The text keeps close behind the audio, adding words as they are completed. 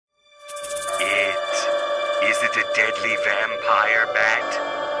it a deadly vampire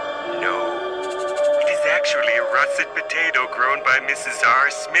bat? No. It is actually a russet potato grown by Mrs. R.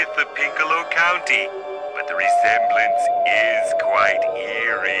 Smith of Piccolo County. But the resemblance is quite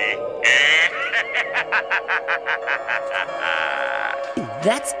eerie.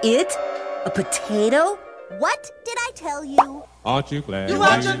 That's it? A potato? What did I tell you? Aren't you glad? You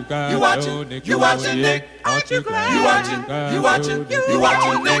watching? You watching? You watching, Nick? Aren't you glad? You watching? You watching? You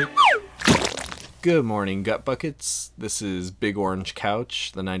watching, Nick? Good morning, Gut Buckets. This is Big Orange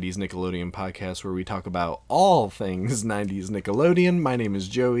Couch, the 90s Nickelodeon podcast where we talk about all things 90s Nickelodeon. My name is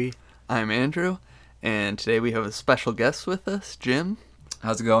Joey. I'm Andrew, and today we have a special guest with us, Jim.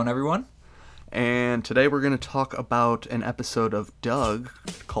 How's it going, everyone? And today we're going to talk about an episode of Doug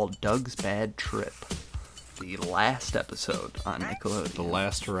called Doug's Bad Trip. The last episode on Nickelodeon. The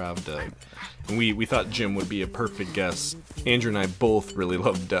last hurrah of Doug. And we thought Jim would be a perfect guest. Andrew and I both really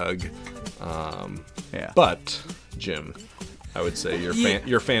love Doug. Yeah. But, Jim, I would say your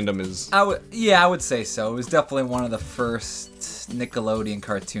fandom is... I would say so. It was definitely one of the first Nickelodeon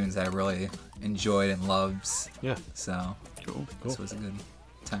cartoons I really enjoyed and loved. Yeah. So, Cool. This was a good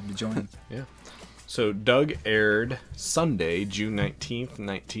time to join. Yeah. So, Doug aired Sunday, June 19th,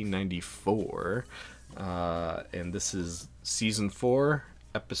 1994. And this is Season 4,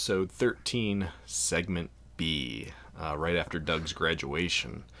 Episode 13, Segment B, right after Doug's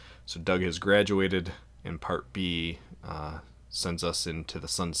graduation. So Doug has graduated, and Part B sends us into the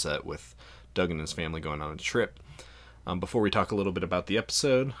sunset with Doug and his family going on a trip. Before we talk a little bit about the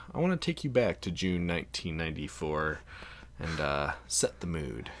episode, I want to take you back to June 1994 and set the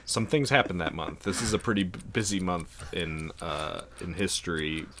mood. Some things happened that month. This is a pretty busy month in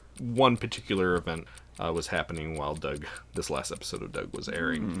history. One particular event was happening while this last episode of Doug was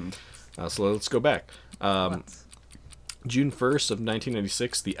airing. So let's go back. June 1st of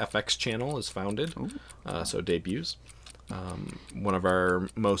 1996, the FX channel is founded, so it debuts. One of our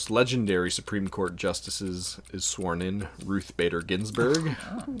most legendary Supreme Court justices is sworn in, Ruth Bader Ginsburg,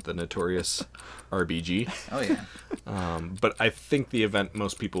 the notorious RBG. Oh, yeah. But I think the event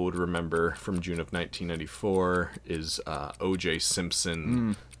most people would remember from June of 1994 is O.J.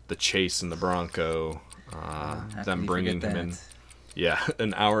 Simpson, the chase in the Bronco, them bringing him in. Yeah,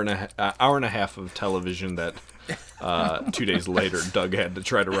 an hour and a half of television that 2 days later Doug had to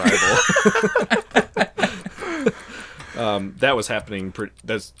try to rival. That was happening.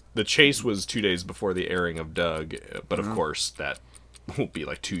 The chase was 2 days before the airing of Doug, but of course that won't be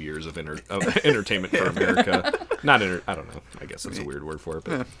like 2 years of entertainment for America. I don't know. I guess that's a weird word for it.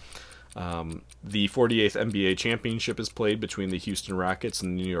 But the 48th NBA championship is played between the Houston Rockets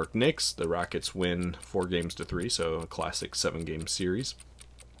and the New York Knicks. The Rockets win 4-3, so a classic 7-game series.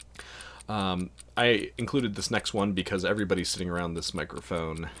 I included this next one because everybody sitting around this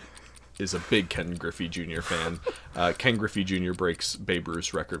microphone is a big Ken Griffey Jr. fan. Ken Griffey Jr. breaks Babe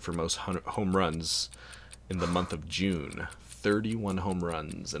Ruth's record for most home runs in the month of June. 31 home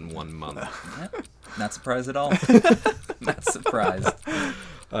runs in 1 month. Not surprised at all. Not surprised.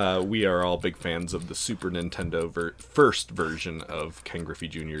 We are all big fans of the Super Nintendo first version of Ken Griffey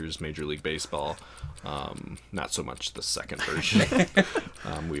Jr.'s Major League Baseball. Not so much the second version.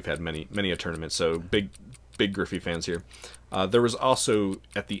 We've had many a tournament, so big Griffey fans here. There was also,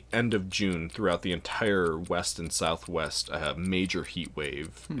 at the end of June, throughout the entire West and Southwest, a major heat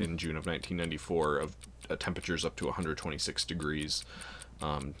wave in June of 1994 of temperatures up to 126 degrees.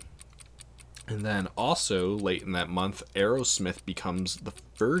 And then also, late in that month, Aerosmith becomes the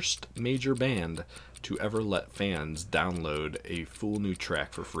first major band to ever let fans download a full new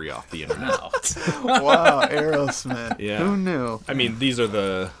track for free off the internet. Wow, Aerosmith. Yeah. Who knew? I mean, these are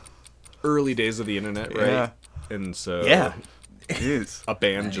the early days of the internet, right? Yeah. And so It is. a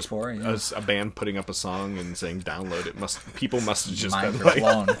band 94, yeah. a band putting up a song and saying download it, people must have just Mind been like,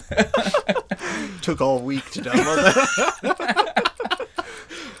 blown. Took all week to download that.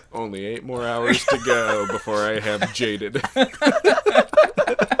 only 8 more hours to go before I have jaded.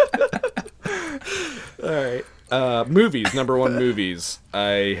 All right. Movies, number one movies.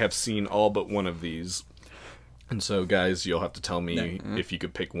 I have seen all but one of these. And so, guys, you'll have to tell me if you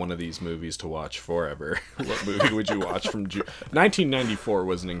could pick one of these movies to watch forever. What movie would you watch from 1994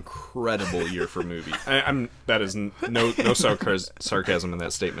 was an incredible year for movies. That is no sarcasm in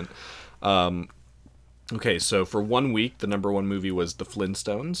that statement. Okay, so for 1 week, the number one movie was The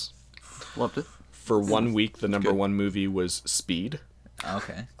Flintstones. Loved it. For 1 week, the number one movie was Speed.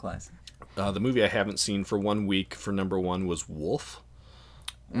 Okay, classic. The movie I haven't seen for 1 week for number one was Wolf.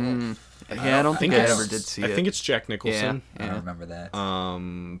 Yeah, I don't think I ever did see it. I think it's Jack Nicholson. I don't remember that.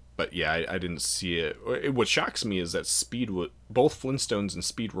 But yeah, I didn't see it. What shocks me is that both Flintstones and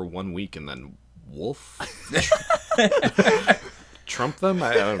Speed were 1 week, and then wolf trump them.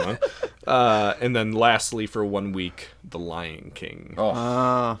 I don't know. And then lastly, for 1 week, The Lion King.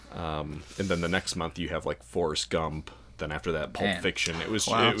 Oh, And then the next month you have like Forrest Gump. Then after that, Pulp Man. Fiction. It was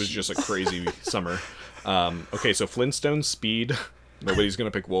just a crazy summer. Okay, so Flintstones, Speed. Nobody's gonna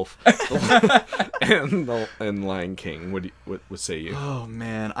pick Wolf. and Lion King. What say you? Oh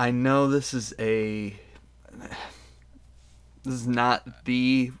man, I know this is not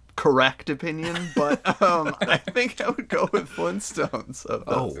the correct opinion, but I think I would go with Flintstones.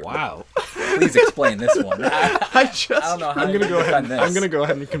 Oh wow! please explain this one. I don't know how I'm gonna go ahead. this. I'm gonna go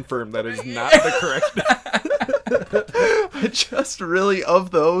ahead and confirm that is not the correct. I just really,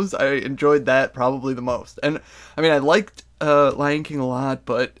 of those, I enjoyed that probably the most. And I mean, I liked Lion King a lot,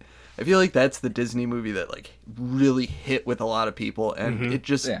 but I feel like that's the Disney movie that like really hit with a lot of people, and it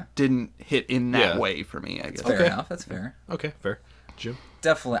just didn't hit in that way for me, I guess. Fair enough. That's fair. Okay, fair. Jim.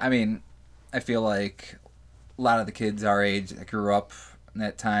 Definitely. I mean, I feel like a lot of the kids our age that grew up in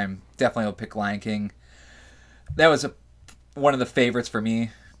that time definitely will pick Lion King. That was one of the favorites for me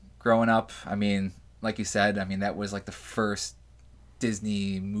growing up. I mean, like you said, I mean, that was like the first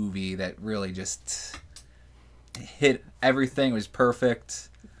Disney movie that really just hit everything. It was perfect.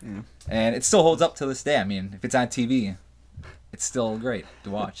 Yeah. And it still holds up to this day. I mean, if it's on TV, it's still great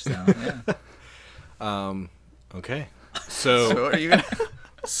to watch. So, yeah. Okay. So are you gonna...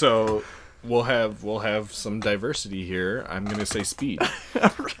 So we'll have some diversity here. I'm gonna say Speed.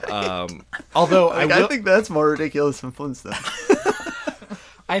 Although I think that's more ridiculous than Flintstones.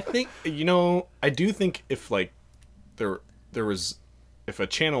 I think I do think if like there was if a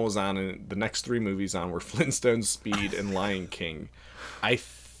channel was on and the next 3 movies on were Flintstones, Speed, and Lion King, I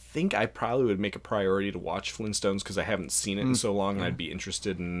think I probably would make a priority to watch Flintstones because I haven't seen it in so long, and I'd be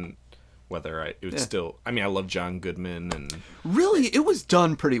interested in whether it would still. I mean, I love John Goodman and really, it was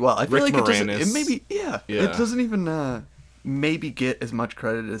done pretty well. I feel Rick like Moranis. it maybe it doesn't even maybe get as much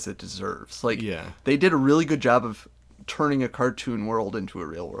credit as it deserves. Like they did a really good job of turning a cartoon world into a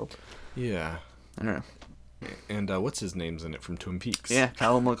real world. Yeah. I don't know. And what's his name's in it from Twin Peaks? Yeah,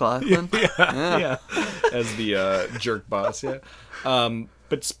 Callum MacLachlan. yeah, as the jerk boss. Yeah,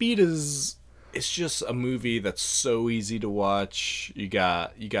 but Speed it's just a movie that's so easy to watch. You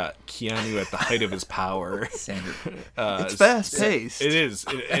got Keanu at the height of his power. It's fast paced. It is,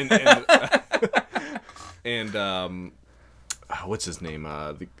 and what's his name?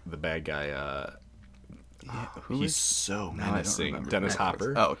 The bad guy. He's so menacing. Dennis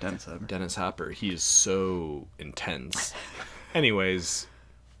Hopper. Oh, Dennis Hopper. Dennis Hopper. He is so intense. Anyways,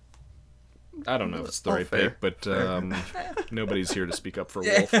 I don't know if it's the right pick, but nobody's here to speak up for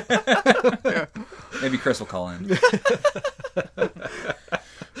Wolf. Maybe Chris will call in.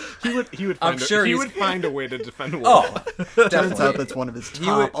 He would find he would find a way to defend Wolf. Oh, Turns definitely. out that's one of his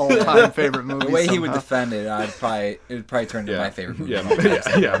top all-time favorite movies. The way he would defend it, it would probably turn into my favorite movie.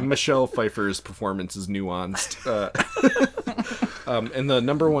 Yeah. Michelle Pfeiffer's performance is nuanced. And the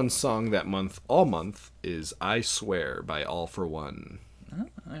number 1 song that month, all month, is "I Swear" by All for One. Oh,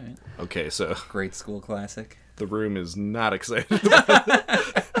 all right. Okay, so Great school classic. the room is not excited about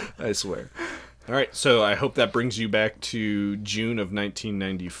it. I swear. All right, so I hope that brings you back to June of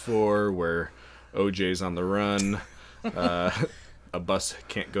 1994, where OJ's on the run. A bus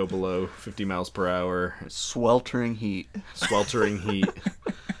can't go below 50 miles per hour. Sweltering heat.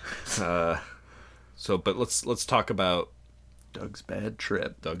 But let's talk about Doug's Bad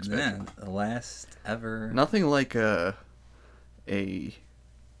Trip. Yeah, the last ever. Nothing like a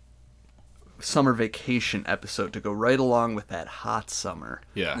summer vacation episode to go right along with that hot summer.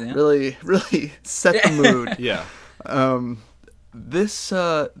 Yeah. Really set the mood. Yeah.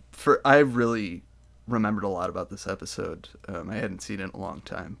 I really remembered a lot about this episode. I hadn't seen it in a long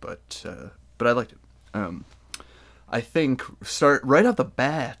time, but I liked it. I think start right off the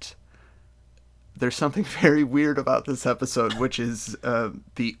bat. There's something very weird about this episode, which is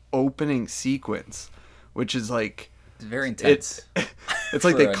the opening sequence, which is like It's very intense. It's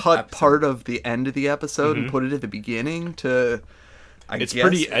like they an cut episode. part of the end of the episode and put it at the beginning to. It's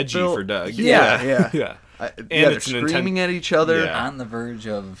pretty edgy for Doug. Yeah. Yeah. And And they're it's an screaming at each other. Yeah. On the verge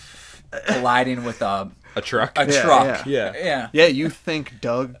of colliding with a truck. truck. Yeah. Yeah, you think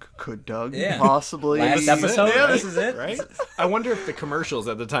could Doug possibly... Last episode? Yeah, This is it? Right? I wonder if the commercials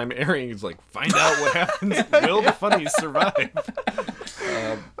at the time airing is like, find out what happens. Will the funnies survive?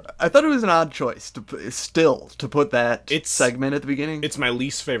 I thought it was an odd choice to put that segment at the beginning. It's my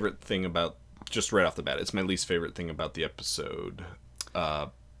least favorite thing about, just right off the bat, it's my least favorite thing about the episode.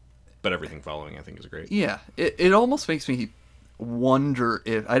 But everything following, I think, is great. Yeah, it almost makes me wonder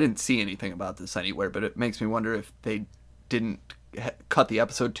if... I didn't see anything about this anywhere, but it makes me wonder if they didn't cut the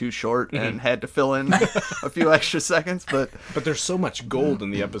episode too short and had to fill in a few extra seconds. But But there's so much gold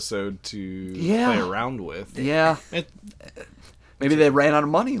in the episode to Yeah. play around with. yeah, maybe they ran out of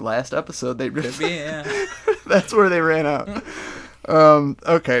money last episode. They Could be, yeah. That's where they ran out.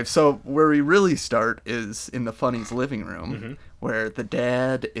 Okay, so where we really start is in the Funny's living room, where the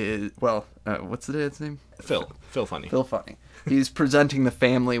dad is, what's the dad's name? Phil Funny. Phil Funny. He's presenting the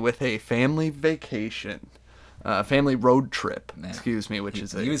family with a family vacation, family road trip, Yeah. excuse me, which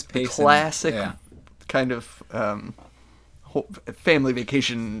is He a was pacing, classic yeah. kind of family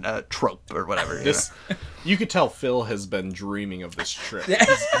vacation trope or whatever. you This, know? you could tell Phil has been dreaming of this trip.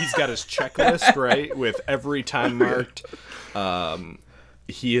 He's got his checklist, right, with every time marked.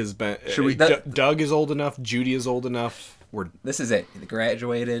 He has been. Doug is old enough. Judy is old enough. This is it. He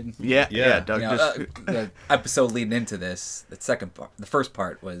graduated. Yeah, Yeah. Doug You know, just... the episode leading into this, the first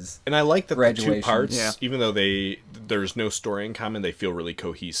part was And I like that the two Graduation. parts, Yeah. even though there's no story in common, they feel really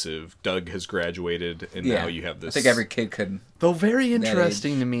cohesive. Doug has graduated, and now you have this. I think every kid could. Though very that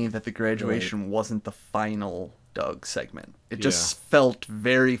interesting age. to me that the graduation wasn't the final Doug segment. It Yeah. just felt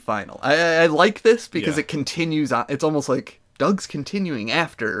very final. I like this because Yeah. it continues on. It's almost like Doug's continuing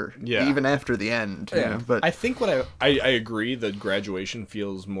after, Yeah. even after the end. you Yeah. know, but I think what I agree that graduation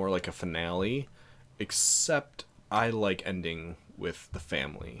feels more like a finale, except I like ending with the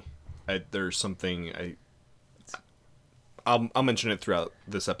family. There's something I'll mention it throughout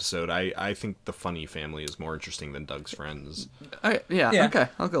this episode. I think the Funny family is more interesting than Doug's friends. Yeah. Okay,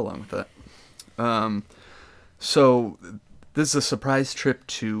 I'll go along with that. So this is a surprise trip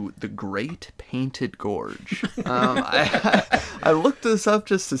to the Great Painted Gorge. I looked this up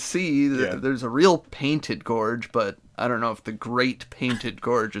just to see that Yeah. there's a real painted gorge, but I don't know if the Great Painted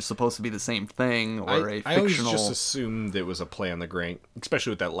Gorge is supposed to be the same thing or a I always fictional. just assumed it was a play on the Grand,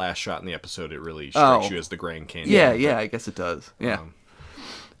 especially with that last shot in the episode. It really strikes you as the Grand Canyon. Yeah, I guess it does. Yeah.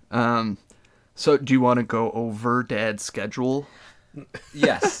 So do you want to go over Dad's schedule?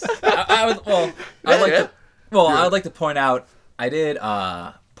 Yes. I would. Well, I'd like to. Well, I would like to point out I did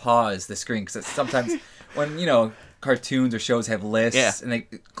pause the screen because sometimes when cartoons or shows have lists Yeah. and they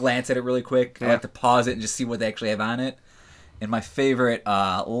glance at it really quick, I Yeah. like to pause it and just see what they actually have on it. And my favorite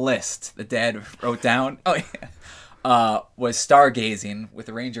list that Dad wrote down, was stargazing with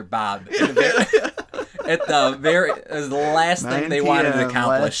Ranger Bob. At the very, it was the last thing 9 they wanted to p.m.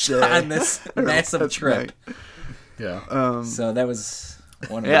 accomplish last day. on this massive That's trip. right. Yeah. So that was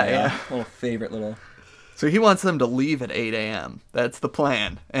one of Yeah, my yeah. little favorite little. So he wants them to leave at 8 a.m. That's the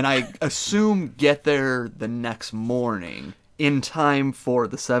plan. And I assume get there the next morning in time for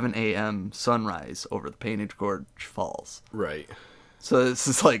the 7 a.m. sunrise over the Painted Gorge Falls. Right. So this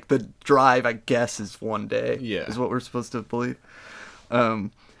is like the drive, I guess, is one day. Yeah. Is what we're supposed to believe.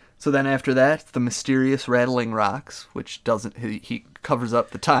 So then after that, the mysterious rattling rocks, which doesn't, he covers up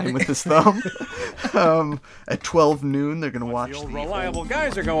the time with his thumb. At 12 noon, they're going to watch The old the reliable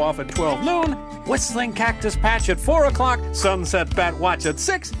geyser go off at 12 noon, whistling cactus patch at 4 o'clock, sunset bat watch at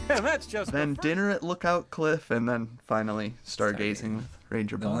 6, and that's just Then dinner at Lookout Cliff, and then finally stargazing with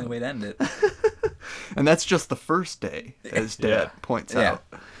Ranger The Bob. only way to end it. And that's just the first day, as Dad Yeah. points Yeah. out.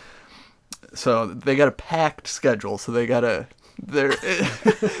 So they got a packed schedule, so they got to... There's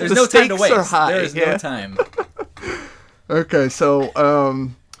the no time to stakes waste. are high, There's yeah. no time. Okay,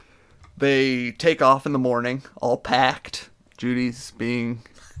 so they take off in the morning, all packed. Judy's being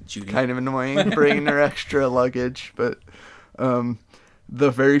Judy. kind of annoying, bringing her extra luggage, but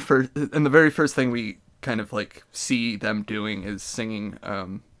the very first thing we kind of like see them doing is singing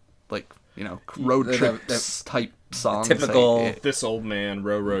road The- trip the- type songs. typical- This old man,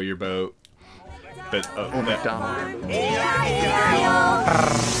 row, row your boat. But McDonald.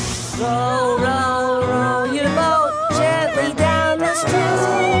 Row, row, row your boat gently down the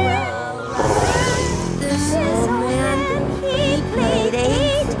stream. This old man, he played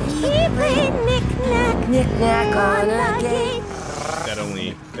eight. He played knick-knack, knick-knack on a gate.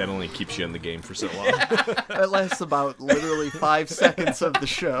 that only keeps you in the game for so long. That lasts about literally 5 seconds of the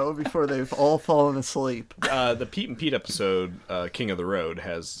show before they've all fallen asleep. The Pete and Pete episode, King of the Road,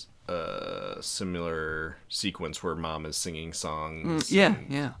 has a similar sequence where Mom is singing songs. Yeah,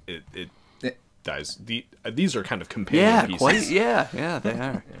 and yeah. It dies. These are kind of companion Yeah, pieces. quite. Yeah, they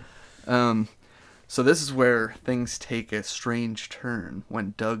are. So this is where things take a strange turn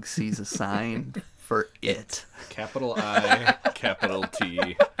when Doug sees a sign for it. Capital I, capital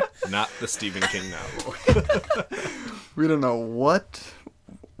T, not the Stephen King novel. We don't know what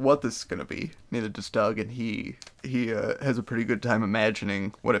this is gonna be. Neither does Doug, and he has a pretty good time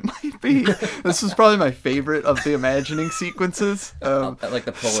imagining what it might be. This is probably my favorite of the imagining sequences. I like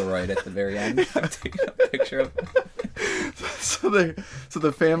the Polaroid at the very end. Taking a picture of. So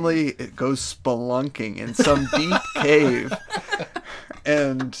the family goes spelunking in some deep cave,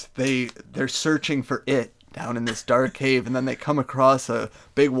 and they're searching for it down in this dark cave, and then they come across a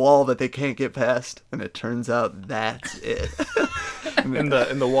big wall that they can't get past, and it turns out that's it. And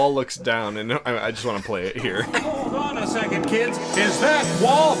the wall looks down, and I just want to play it here. Hold on a second, kids. Is that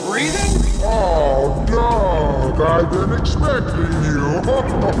wall breathing? Oh, Doug, I've been expecting you.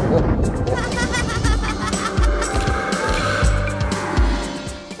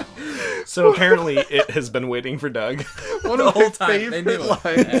 So apparently it has been waiting for Doug. One of whole my time, they favorite knew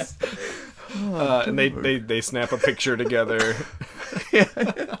lines. And they snap a picture together.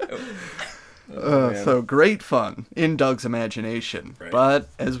 So great fun in Doug's imagination. Right. But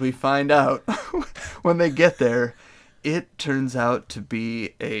as we find out when they get there, it turns out to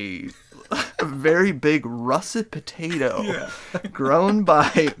be a very big russet potato grown by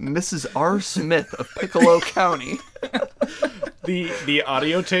Mrs. R. Smith of Piccolo County. The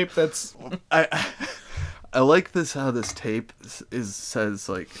audio tape that's I like this how this tape says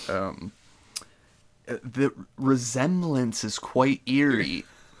like the resemblance is quite eerie,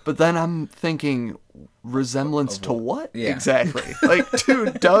 but then I'm thinking resemblance to what exactly? Like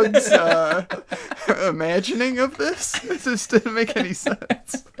to Doug's imagining of this? It just didn't make any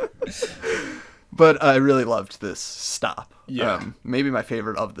sense. But I really loved this stop. Yeah. Maybe my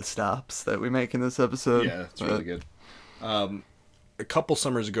favorite of the stops that we make in this episode. yeah, it's really good. A couple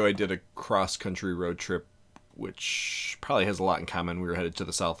summers ago, I did a cross-country road trip, which probably has a lot in common. We were headed to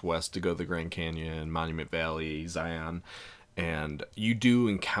the Southwest to go to the Grand Canyon, Monument Valley, Zion, and you do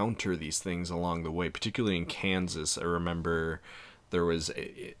encounter these things along the way, particularly in Kansas. I remember there was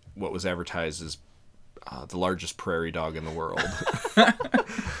what was advertised as the largest prairie dog in the world.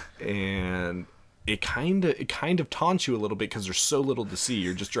 And it kind of taunts you a little bit because there's so little to see.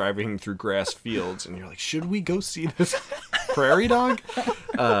 You're just driving through grass fields, and you're like, should we go see this prairie dog?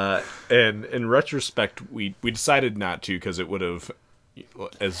 And in retrospect, we decided not to because it would have,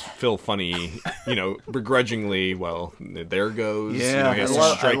 as Phil Funny, begrudgingly, well, there goes. Yeah, he has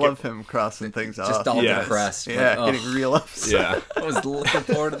I love him crossing things off. Just all Yes. depressed. Yeah, like, getting real upset. Yeah. I was looking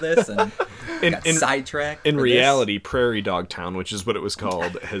forward to this and got sidetracked. In for reality, Prairie Dog Town, which is what it was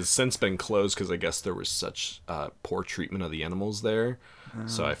called, has since been closed because I guess there was such poor treatment of the animals there.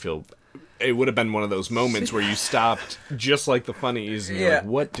 So I feel it would have been one of those moments where you stopped just like the funnies and you're like,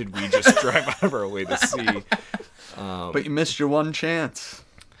 what did we just drive out of our way to see? But you missed your one chance.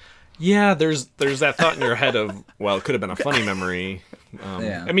 Yeah, there's that thought in your head of, well, it could have been a funny memory.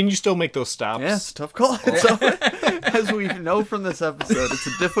 I mean, you still make those stops. Yeah, it's a tough call. So, as we know from this episode, it's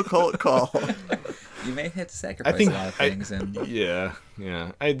a difficult call. You may have to sacrifice a lot of things. Yeah.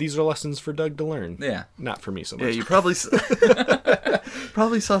 These are lessons for Doug to learn. Yeah. Not for me so much. Yeah, you probably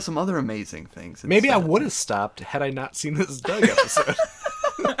saw some other amazing things. Maybe I instead. would have stopped had I not seen this Doug episode.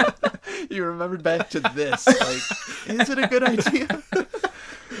 You remembered back to this. Like, is it a good idea?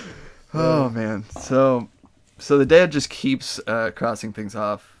 Oh man. So the dad just keeps crossing things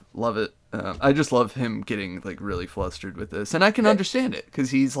off. Love it. I just love him getting like really flustered with this, and I can understand it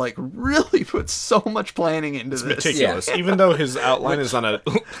because he's like really put so much planning into this. Meticulous. Even though his outline is on a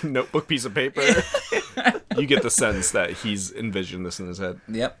notebook piece of paper, you get the sense that he's envisioned this in his head.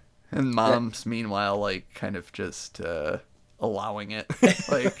 Yep. And mom's meanwhile like kind of just allowing it.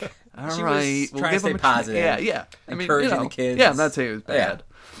 Like, all She right, was trying to stay positive. Yeah. I mean, Encouraging the kids. Yeah, I'm not saying it was bad, Yeah.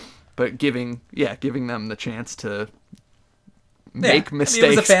 but giving them the chance to make mistakes. I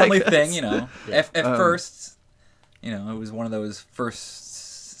mean, it was a family like thing, this. At first, it was one of those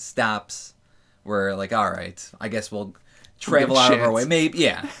first stops where, like, all right, I guess we'll travel out of our way. Maybe,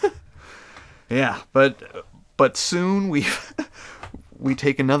 yeah. Yeah, but soon we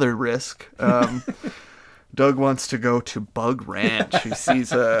take another risk. Doug wants to go to Bug Ranch. He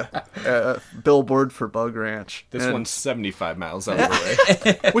sees a billboard for Bug Ranch. This one's 75 miles out of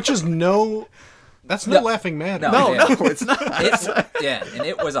the way, which is that's no laughing matter. No, it's not. And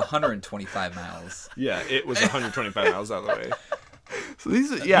it was 125 miles. Yeah, it was 125 miles out of the way. So these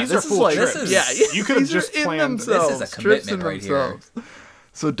These this are is full like, trips. Yeah, You could have these are just in planned- This is a themselves, trips in commitment right themselves.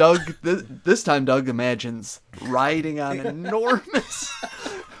 So Doug, this time Doug imagines riding on enormous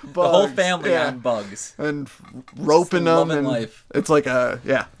bugs. The whole family on bugs. And roping them. loving And life. It's like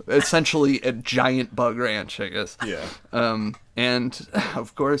essentially a giant bug ranch, I guess. Yeah. And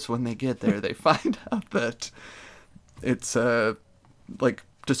of course, when they get there, they find out that it's a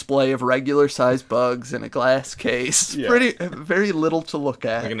display of regular sized bugs in a glass case. Yeah. Very little to look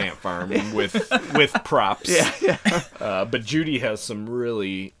at. Like an ant farm with props. Yeah. But Judy has some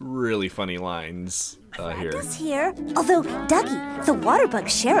really, really funny lines here. This here. Although, Dougie, the Waterbug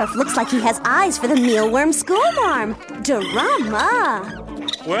Sheriff looks like he has eyes for the mealworm schoolmarm. Drama.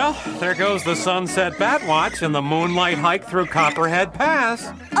 Well, there goes the Sunset Bat Watch and the moonlight hike through Copperhead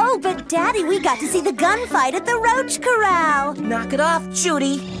Pass. Oh, but Daddy, we got to see the gunfight at the Roach Corral. Knock it off,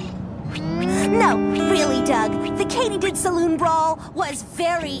 Judy. No, really, Doug. The Katydid Saloon Brawl was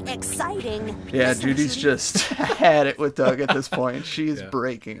very exciting. Yeah, Judy's just had it with Doug at this point. She is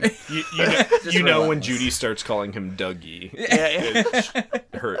breaking. You know when Judy starts calling him Dougie.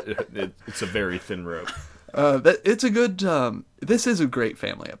 It's a very thin rope. It's a good. This is a great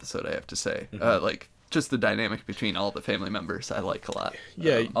family episode, I have to say. Like just the dynamic between all the family members, I like a lot.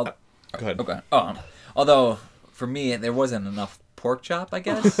 Yeah. Go ahead. Okay. Although for me, there wasn't enough pork chop, I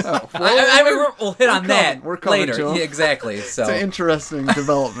guess. We'll hit on that we're coming later. to 'em. Yeah, exactly. So It's an interesting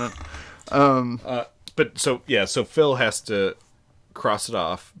development. But so Phil has to cross it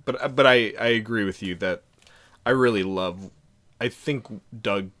off. But I agree with you that I really love. I think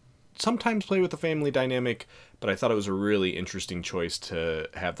Doug sometimes play with the family dynamic, but I thought it was a really interesting choice to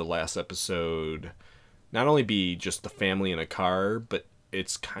have the last episode not only be just the family in a car, but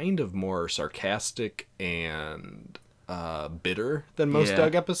it's kind of more sarcastic and bitter than most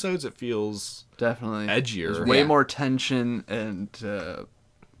Doug episodes. It feels Definitely edgier. There's way more tension and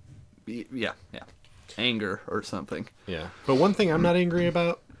anger or something. Yeah. But one thing I'm not angry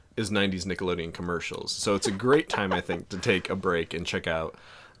about is 90s Nickelodeon commercials. So it's a great time, I think, to take a break and check out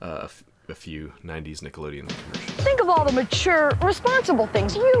a few 90s Nickelodeon commercials. Think of all the mature, responsible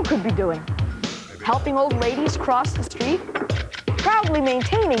things you could be doing. Helping old ladies cross the street, proudly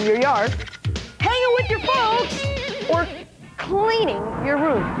maintaining your yard, hanging with your folks, or cleaning your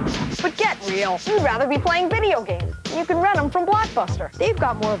room. But get real, you'd rather be playing video games. You can rent them from Blockbuster. They've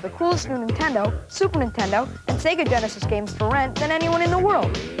got more of the coolest new Nintendo, Super Nintendo, and Sega Genesis games for rent than anyone in the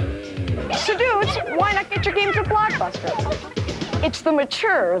world. So dudes, why not get your games at Blockbuster? It's the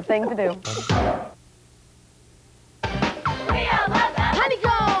mature thing to do.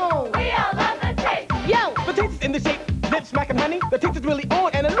 Honeycomb! We all love the taste! Yo! The taste is in the shape, lip smacking honey. The taste is really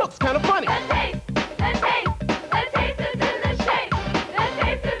on and it looks kind of funny. The taste is in the shape. The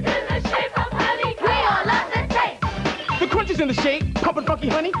taste is in the shape of honeycomb. We all love the taste! The crunch is in the shape, pumping funky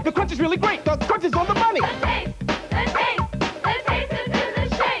honey. The crunch is really great, the crunch is on the money. The taste is in the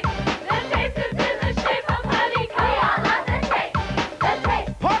shape. The taste is in the shape of honeycomb. We all love the taste. The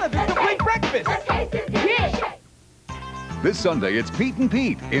taste. Part of it's complete breakfast. The taste is in the shape. This Sunday, it's Pete and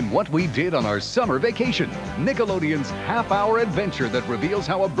Pete in What We Did on Our Summer Vacation. Nickelodeon's half-hour adventure that reveals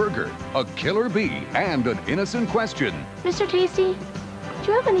how a burger, a killer bee, and an innocent question Mr. Tasty, do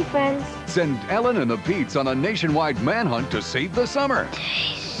you have any friends? send Ellen and the Peets on a nationwide manhunt to save the summer.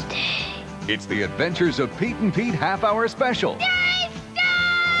 Tasty. It's the adventures of Pete and Pete half-hour special.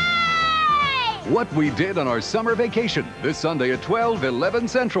 What We Did on Our Summer Vacation. This Sunday at 12/11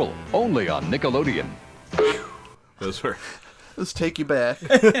 Central. Only on Nickelodeon. Let's take you back.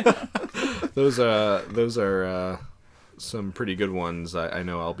 Those are some pretty good ones. I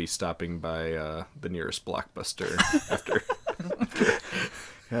know I'll be stopping by the nearest Blockbuster after.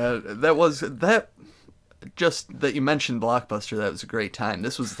 Just that you mentioned Blockbuster, that was a great time.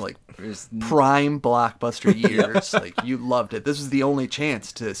 This was like prime Blockbuster years. Like you loved it. This was the only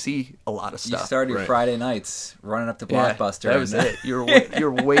chance to see a lot of stuff. You started your Friday nights running up to Blockbuster. That was it.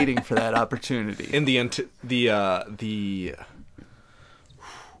 You're waiting for that opportunity. And the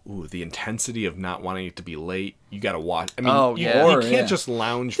intensity of not wanting it to be late. You got to watch. I mean, you can't just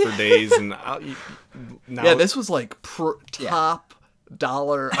lounge for days and. This was like top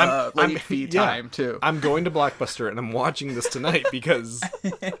dollar late fee time too. I'm going to Blockbuster and I'm watching this tonight because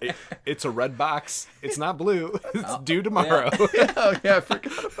it's a red box. It's not blue. It's due tomorrow. I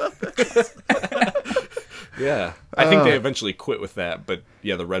forgot about that. Yeah, I think they eventually quit with that. But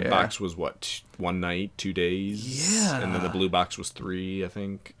yeah, the red box was what, 1 night, 2 days. Yeah, and then the blue box was 3. I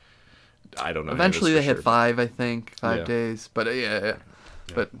think. I don't know. Eventually they had 5. I think 5 days. But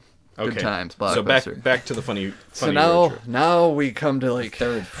but. Good times, Blockbuster. So back to the funny. So now we come to like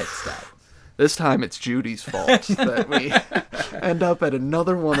third pit stop. This time it's Judy's fault that we end up at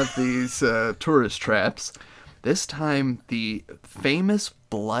another one of these tourist traps. This time the famous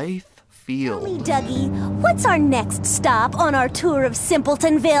Blythe Field. Tell me, Dougie, what's our next stop on our tour of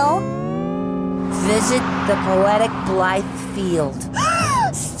Simpletonville? Visit the poetic Blythe Field.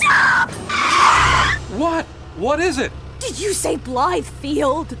 Stop! What? What is it? Did you say Blythe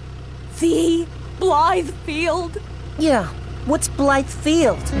Field? The Blythe Field? Yeah, what's Blythe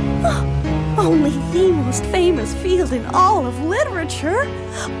Field? Only the most famous field in all of literature.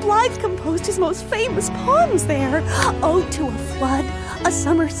 Blythe composed his most famous poems there. Ode to a Flood, A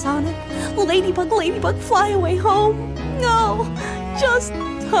Summer Sonnet, Ladybug, Ladybug, Fly Away Home. No, just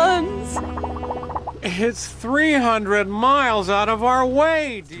tons. It's 300 miles out of our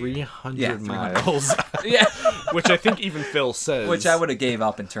way. 300 miles. Yeah. Which I think even Phil says. Which I would have gave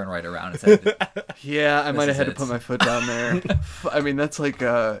up and turned right around and said, Yeah, I might have had to it. put my foot down there. I mean, that's like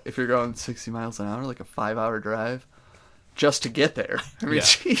if you're going 60 miles an hour, like a 5-hour drive just to get there. I mean, Yeah.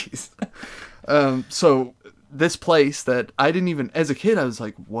 jeez. So this place that I didn't even, as a kid, I was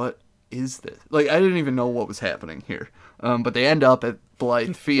like, what is this? Like, I didn't even know what was happening here. But they end up at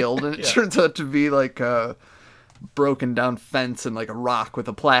Blythe Field, and it turns out to be like a broken down fence and like a rock with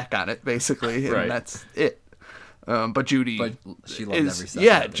a plaque on it, basically, and Right. that's it. But Judy, But she loved every second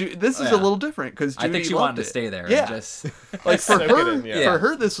yeah. of it. This is Yeah. a little different because I think she loved wanted to it. stay there. Yeah, And just like for Soak it her, in, yeah. for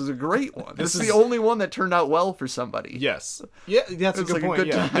her, this was a great one. This is is- the only one that turned out well for somebody. Yes. Yeah, that's a It's good like a point. good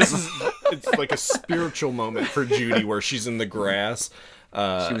Yeah. time. This is it's like a spiritual moment for Judy where she's in the grass.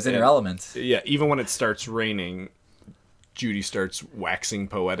 she was in her and- element. Yeah, even when it starts raining, Judy starts waxing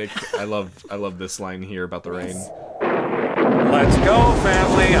poetic. I love this line here about the rain. Let's go,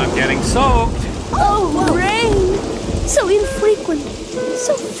 family. I'm getting soaked. Oh, rain! So infrequent,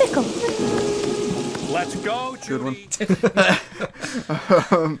 so fickle. Let's go, Judy.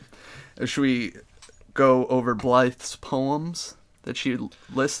 Should we go over Blythe's poems that she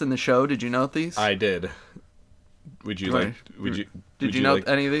lists in the show? Did you note these? I did. Would you like? Would you? Did would you note like,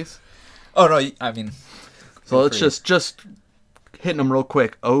 any of these? Oh, no, I mean... So let's just hitting them real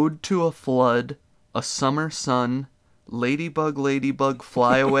quick. Ode to a Flood, A Summer Sun, Ladybug, Ladybug,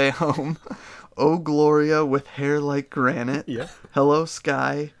 Fly Away Home, Oh Gloria with Hair Like Granite, Yeah. Hello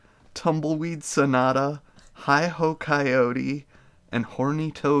Sky, Tumbleweed Sonata, Hi Ho Coyote, and Horny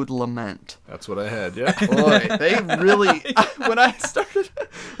Toad Lament. That's what I had. Yeah. Boy, they really. When I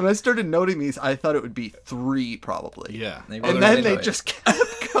started noting these, I thought it would be 3 probably. Yeah. They really And then did they it. just kept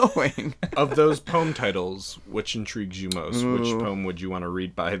going. Of those poem titles, which intrigues you most? Which poem would you want to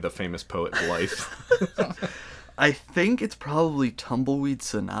read by the famous poet Blythe? I think it's probably Tumbleweed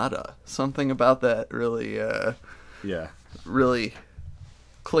Sonata. Something about that really, Yeah. really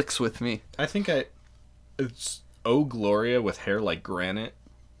clicks with me. I think it's Oh Gloria with Hair Like Granite.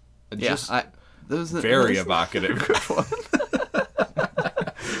 Just that was very that's evocative. a good one.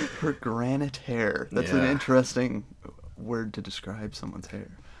 Her granite hair. That's an Yeah. interesting word to describe someone's hair.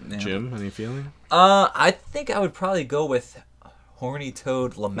 Yeah. Jim, any feeling? I think I would probably go with Horny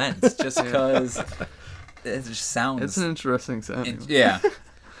Toad Lament, just because it just sounds... It's an interesting sound. Yeah.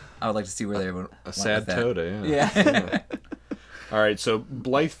 I would like to see where they would A sad toada, Yeah. All right, so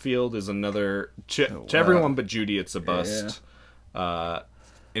Blythe Field is another to everyone but Judy. It's a bust,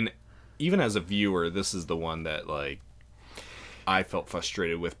 and even as a viewer, this is the one that like I felt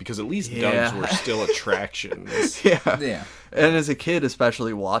frustrated with because at least Doug's were still attractions. Yeah. And as a kid,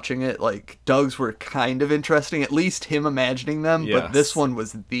 especially watching it, like Doug's were kind of interesting. At least him imagining them. Yes. But this one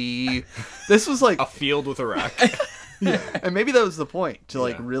was this was like A field with a rock. and maybe that was the point to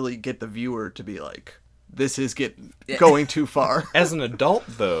like really get the viewer to be like, this is going too far. As an adult,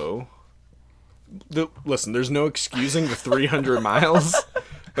 though, listen, there's no excusing the 300 miles.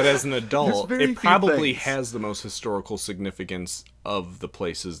 But as an adult, very it few probably things. has the most historical significance of the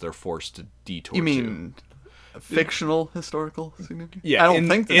places they're forced to detour You mean fictional historical significance? Yeah, I don't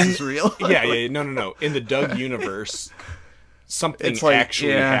think this is real. Yeah, no. In the Doug universe, something It's like,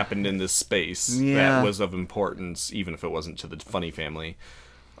 actually yeah. happened in this space Yeah. that was of importance, even if it wasn't to the Funny family.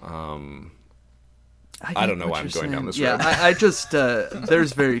 I don't know why I'm going down this road. I just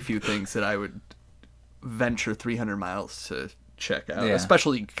there's very few things that I would venture 300 miles to check out, Yeah.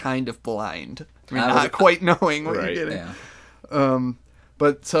 especially kind of blind. I mean, I was- not quite knowing what Right. you're getting. Yeah.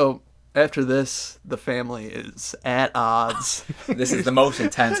 But so after this, the family is at odds. This is the most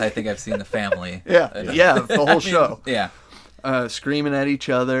intense I think I've seen the family. Yeah, the whole show. Yeah. Screaming at each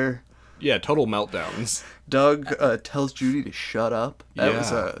other. Yeah, total meltdowns. Doug tells Judy to shut up. That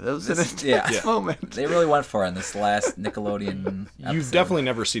was an intense yeah. moment. They really went for it in this last Nickelodeon episode. You've definitely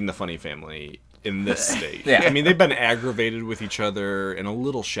never seen the Funny family in this state. Yeah. I mean, they've been aggravated with each other and a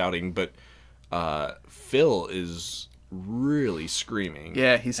little shouting, but Phil is really screaming.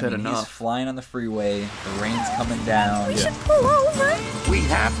 Yeah, he's had He's enough. flying on the freeway. The rain's coming down. Should pull over. We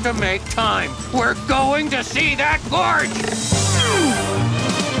have to make time. We're going to see that gorge.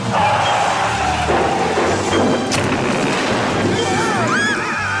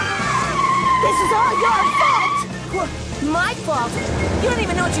 This is all your fault! My fault? You don't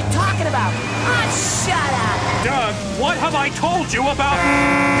even know what you're talking about. Ah, shut up! Doug, what have I told you about...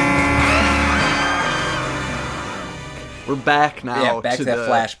 We're back now. Yeah, back to that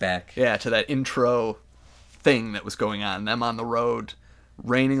flashback. Yeah, to that intro thing that was going on. Them on the road,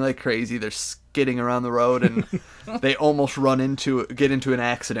 raining like crazy. They're skidding around the road, and they almost get into an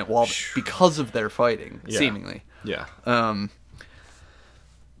accident because of their fighting, seemingly. Yeah.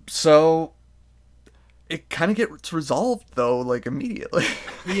 So it kind of gets resolved though, like immediately.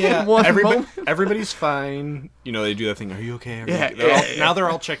 Yeah, everybody's fine. You know, they do that thing. Are you okay? Now they're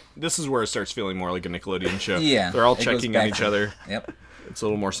all checked. This is where it starts feeling more like a Nickelodeon show. Yeah, they're all checking on each other. Yep. It's a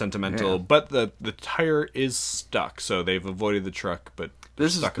little more sentimental, but the tire is stuck, so they've avoided the truck. But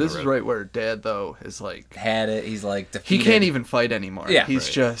this is right where Dad though is like had it. He's like defeated. He can't even fight anymore. Yeah,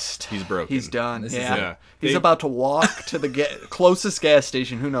 he's broken. He's done. He's about to walk to the closest gas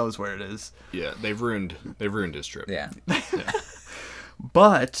station. Who knows where it is? Yeah, they've ruined his trip. Yeah.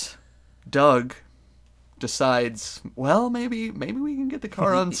 But Doug decides, well, maybe we can get the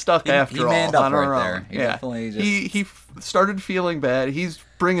car unstuck after all on our own. He definitely just... he started feeling bad. He's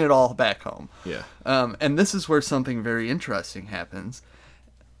bringing it all back home. Yeah. And this is where something very interesting happens.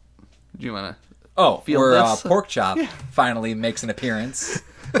 Do you want to? Oh, where Pork Chop finally makes an appearance,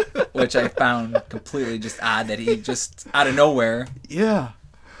 which I found completely just odd that he just out of nowhere. Yeah.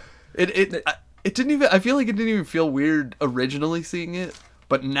 It didn't even. I feel like it didn't even feel weird originally seeing it,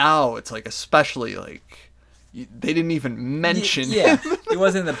 but now it's like especially like. They didn't even mention him. He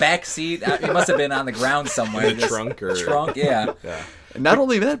wasn't in the back seat. He must have been on the ground somewhere. In the trunk, yeah. And not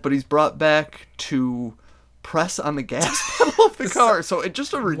only that, but he's brought back to press on the gas pedal of the car. So it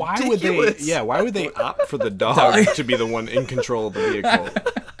just a ridiculous... Why would they opt for the dog to be the one in control of the vehicle?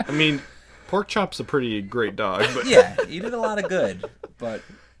 I mean, Pork Chop's a pretty great dog. But... Yeah, he did a lot of good, but...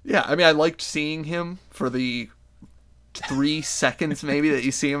 Yeah, I mean, I liked seeing him for the 3 seconds maybe that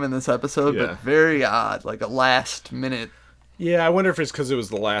you see him in this episode, but very odd, like a last minute. Yeah, I wonder if it's because it was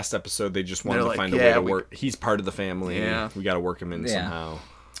the last episode. They just wanted to find a way to work. He's part of the family. Yeah, we got to work him in somehow.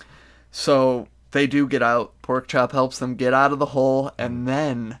 So they do get out. Pork Chop helps them get out of the hole, and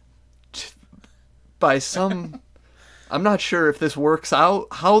then by some, I'm not sure if this works out,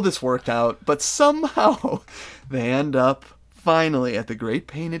 how this worked out, but somehow they end up. Finally, at the Great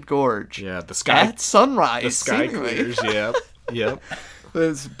Painted Gorge. Yeah, the sky. At sunrise. The sky clears, yep.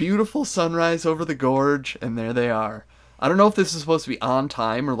 This beautiful sunrise over the gorge, and there they are. I don't know if this is supposed to be on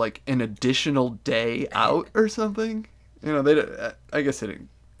time or like an additional day out or something. You know, I guess it.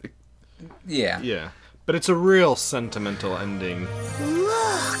 Yeah. Yeah. But it's a real sentimental ending.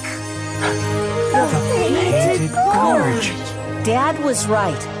 Look! The Painted Gorge! Dad was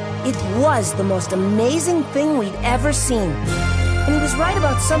right. It was the most amazing thing we'd ever seen. And he was right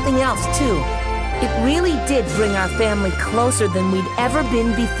about something else, too. It really did bring our family closer than we'd ever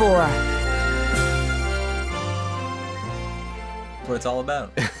been before. That's what it's all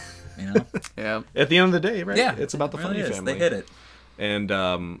about, you know? Yeah. At the end of the day, right? Yeah. It's about the funny family. They hit it. And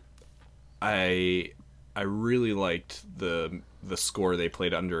I really liked the score they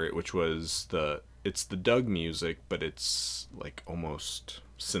played under it, which was it's the Doug music, but it's like almost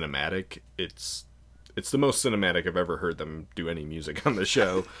cinematic. It's the most cinematic I've ever heard them do any music on the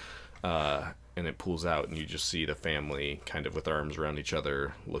show. And it pulls out and you just see the family kind of with arms around each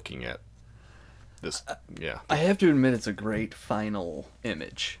other looking at this. I have to admit it's a great final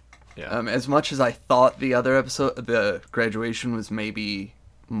image. Yeah. As much as I thought the other episode, the graduation, was maybe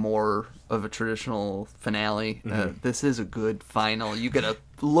more of a traditional finale, this is a good final. You get a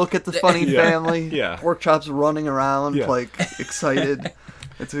look at the funny family. Yeah. Pork Chop's running around like excited.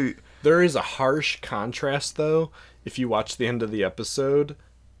 There is a harsh contrast though. If you watch the end of the episode,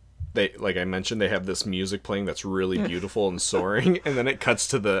 they, like I mentioned, they have this music playing that's really beautiful and soaring, and then it cuts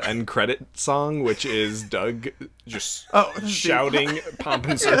to the end credit song, which is Doug just shouting "Pomp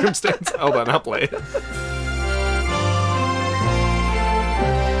and Circumstance." Hold on, I'll play it.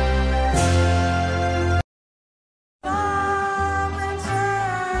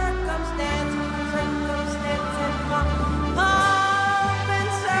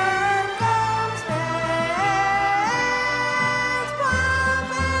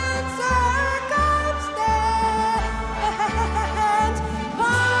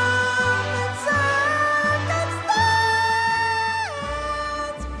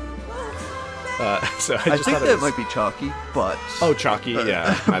 So I think that might be Chalky, but... Oh, Chalky,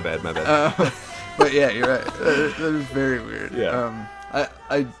 yeah. My bad. But yeah, you're right. That was very weird. Yeah.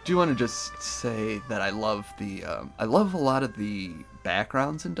 I do want to just say that I love a lot of the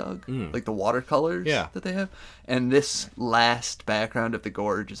backgrounds in Doug, like the watercolors that they have. And this last background of the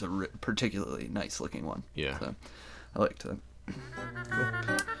gorge is a particularly nice looking one. Yeah. So I liked that.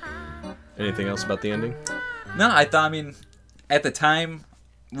 Cool. Anything else about the ending? No, I mean, at the time,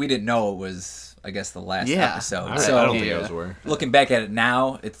 we didn't know it was I guess, the last Yeah. episode. I So don't think those were. looking back at it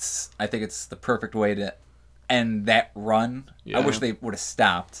now, I think it's the perfect way to end that run. Yeah. I wish they would have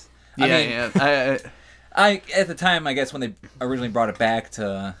stopped. Yeah, I mean, I at the time, I guess when they originally brought it back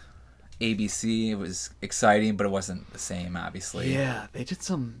to ABC, it was exciting, but it wasn't the same, obviously. Yeah, they did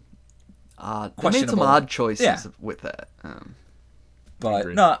some odd, they made some Questionable. odd choices Yeah. with that. But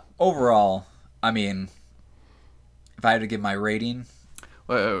Agreed. no, overall, I mean, if I had to give my rating,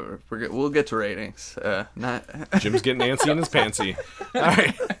 We'll get to ratings. Not Jim's getting antsy in his pantsy. All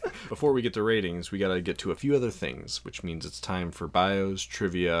right. Before we get to ratings, we got to get to a few other things, which means it's time for bios,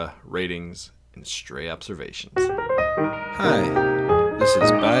 trivia, ratings, and stray observations. Hi, this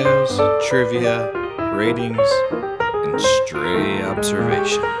is bios, trivia, ratings, and stray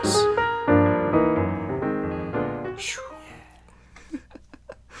observations.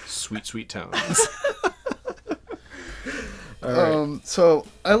 Sweet, sweet tones. So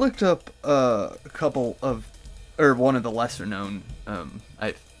I looked up a couple of, or one of the lesser known,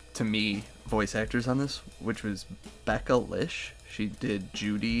 to me, voice actors on this, which was Becca Lish. She did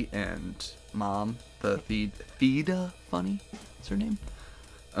Judy and Mom, the Theda Funny, is her name.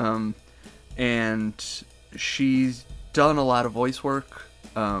 And she's done a lot of voice work,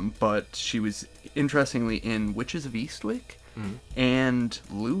 but she was interestingly in Witches of Eastwick and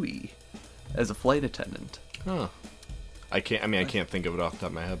Louie as a flight attendant. Huh. I can't think of it off the top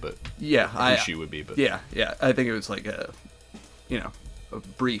of my head, but Yeah, who she would be. But yeah, I think it was like a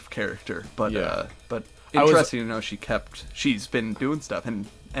brief character, but Yeah. but I was- interesting to know she's been doing stuff and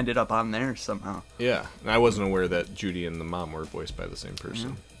ended up on there somehow. Yeah, and I wasn't aware that Judy and the mom were voiced by the same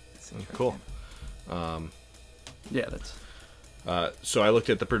person. Cool. Yeah, that's So I looked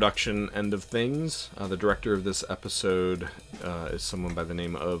at the production end of things. The director of this episode is someone by the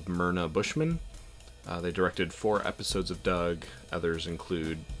name of Myrna Bushman. They directed 4 episodes of Doug. Others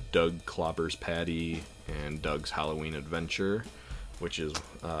include Doug Clobbers Patty and Doug's Halloween Adventure, which is,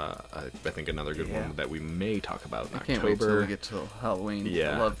 I think, another good one that we may talk about in I October. can't wait till we get to Halloween.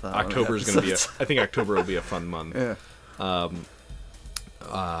 Yeah, I love the Halloween October's going to be. episodes. I think October will be a fun month. Yeah.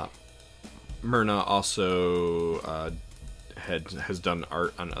 Myrna also has done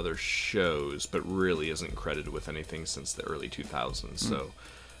art on other shows, but really isn't credited with anything since the early 2000s. So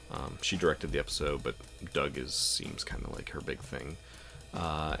she directed the episode, but Doug seems kind of like her big thing.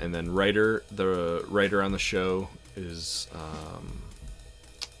 And then the writer on the show is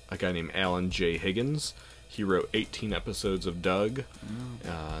a guy named Alan J. Higgins. He wrote 18 episodes of Doug.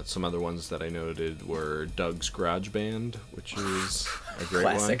 Some other ones that I noted were Doug's Garage Band, which is a great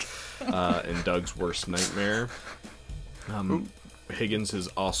Classic. one, and Doug's Worst Nightmare. Higgins has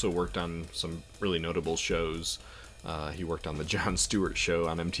also worked on some really notable shows. He worked on the Jon Stewart Show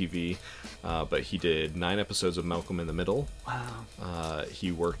on MTV, but he did 9 episodes of Malcolm in the Middle. Wow.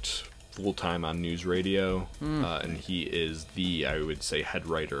 He worked full-time on news radio, and he is I would say, head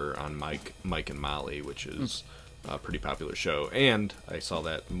writer on Mike and Molly, which is a pretty popular show. And I saw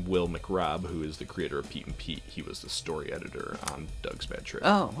that Will McRobb, who is the creator of Pete and Pete, he was the story editor on Doug's Bad Trip.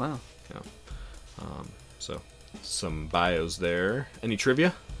 Oh, wow. Yeah. So, some bios there. Any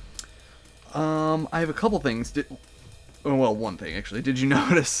trivia? I have a couple things. One thing actually. Did you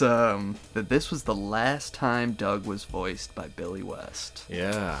notice that this was the last time Doug was voiced by Billy West?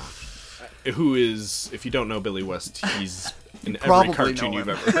 Yeah. Who is, if you don't know Billy West, he's in every probably cartoon know you've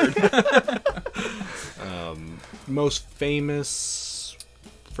him. ever heard. Most famous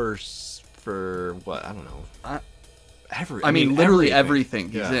for what? I don't know. I mean, literally everything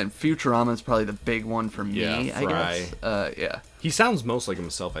he's Yeah. in. Futurama is probably the big one for me, Yeah, I Fry. guess. Yeah. He sounds most like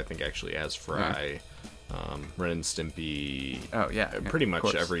himself, I think, actually, as Fry. Ren and Stimpy. Oh, yeah, Pretty of much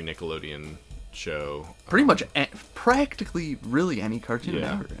course. every Nickelodeon show. Pretty much, practically, really any cartoon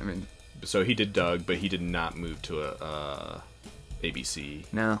Yeah. ever. I mean, So he did Doug, but he did not move to a ABC.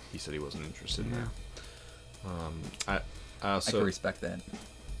 No. He said he wasn't interested in that. I also... I can respect that.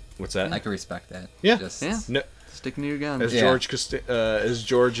 What's that? I can respect that. Yeah. Just, yeah. No, Sticking to your guns. as as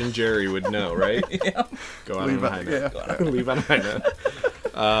George and Jerry would know, right? Yeah. Go on Leave a on- high note. yeah. Leave on a high note.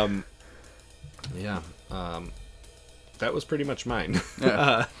 That was pretty much mine.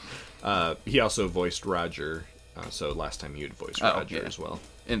 Yeah. He also voiced Roger, so last time he would voice Oh, Roger yeah. as well.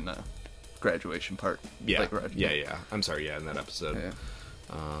 In the graduation part. Yeah, Like Roger. yeah. I'm sorry, in that episode. Yeah.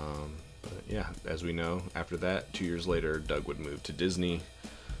 But yeah, as we know, after that, 2 years later, Doug would move to Disney,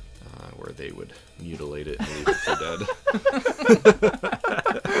 where they would mutilate it and leave it for dead.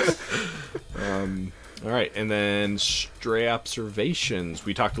 All right, and then stray observations.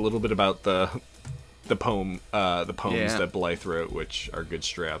 We talked a little bit about the poems Yeah. that Blythe wrote, which are good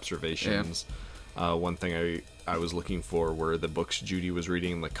stray observations. One thing I was looking for were the books Judy was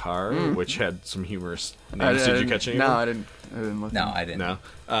reading in the car, Mm. which had some humorous names. Did you catch any? No, of I them? didn't look. No, I didn't.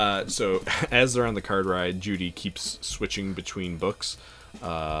 No. So as they're on the card ride, Judy keeps switching between books,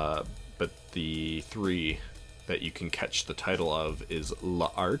 but the three that you can catch the title of is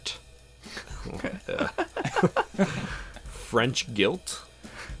L'Art, French Guilt,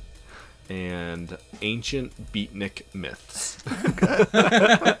 and Ancient Beatnik Myths.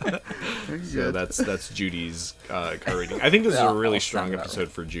 So that's Judy's card reading. I think this is a really strong episode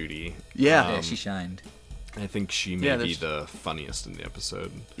for Judy. Yeah. She shined. I think she may be the funniest in the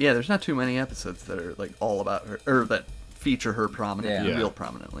episode. Yeah, there's not too many episodes that are like all about her, or that feature her prominently, real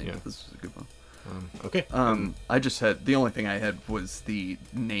prominently. Yeah. This is a good one. Okay. I just had the only thing I had was the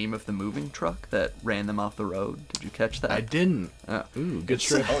name of the moving truck that ran them off the road. Did you catch that? I didn't. Ooh, good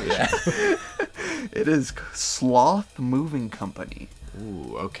strip. Oh yeah. It is Sloth Moving Company.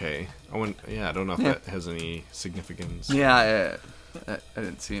 Ooh, okay. I don't know if that has any significance. Yeah, I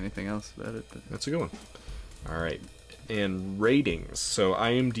didn't see anything else about it. But that's a good one. All right. And ratings. So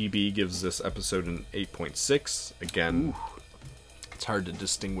IMDb gives this episode an 8.6. Again, it's hard to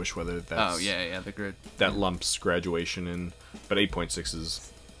distinguish whether that's... Oh, yeah, the grid. That lumps graduation in, but 8.6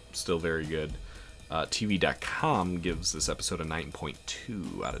 is still very good. TV.com gives this episode a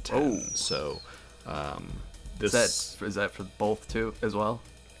 9.2 out of 10. Oh. So, is that for both too as well?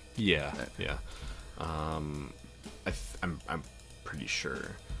 Yeah, yeah. I'm pretty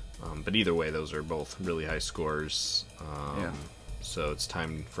sure. But either way, those are both really high scores. So it's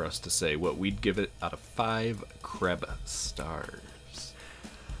time for us to say what we'd give it out of 5 Kreb stars.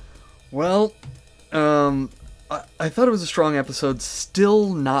 Well, I thought it was a strong episode.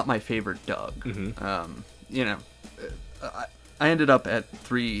 Still not my favorite Doug. Mm-hmm. I ended up at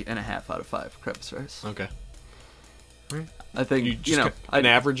 3.5 out of 5 Kreb stars. Okay. I think an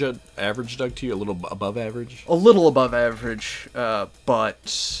average Doug to you, a little above average. A little above average,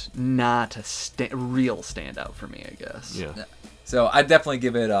 but not a real standout for me, I guess. Yeah. So I'd definitely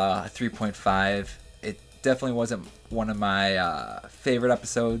give it a 3.5. It definitely wasn't one of my favorite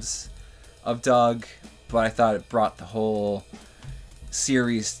episodes of Doug, but I thought it brought the whole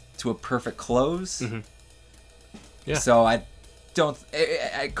series to a perfect close. Mm-hmm. Yeah. So I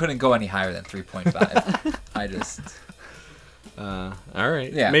couldn't go any higher than 3.5. I just... all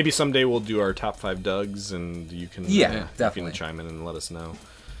right. Yeah. Maybe someday we'll do our top 5 Dougs, and you can definitely you can chime in and let us know.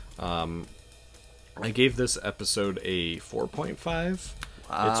 I gave this episode a 4.5.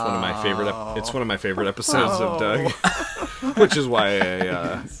 Wow. It's one of my favorite episodes of Doug, which is why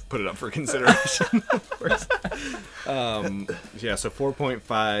I put it up for consideration. So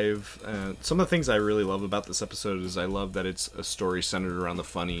 4.5. Some of the things I really love about this episode is I love that it's a story centered around the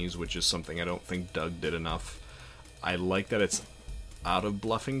funnies, which is something I don't think Doug did enough. I like that it's out of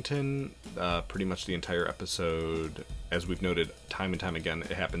Bluffington pretty much the entire episode. As we've noted time and time again,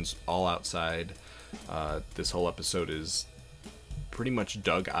 it happens all outside. This whole episode is pretty much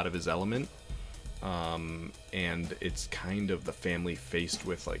Doug out of his element. And it's kind of the family faced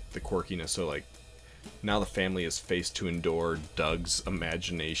with like the quirkiness. So like now the family is faced to endure Doug's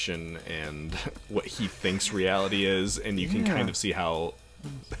imagination and what he thinks reality is. And you can kind of see how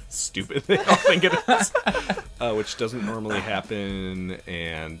stupid they all think it is, which doesn't normally happen.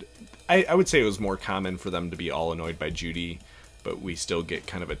 And I would say it was more common for them to be all annoyed by Judy, but we still get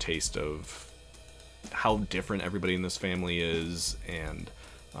kind of a taste of how different everybody in this family is. And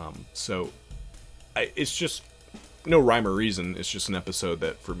it's just no rhyme or reason. It's just an episode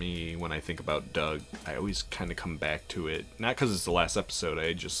that for me, when I think about Doug, I always kind of come back to it, not because it's the last episode.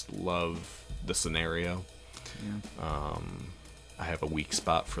 I just love the scenario. I have a weak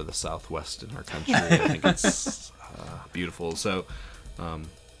spot for the Southwest in our country. I think it's beautiful. So,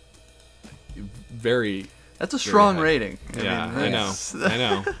 very. That's a strong rating. Yeah, I know.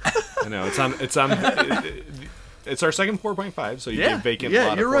 It's our second 4.5. So you gave Vacant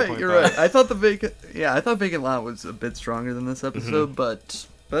Lot. You're a 4.5. right. You're right. I thought Vacant Lot was a bit stronger than this episode, but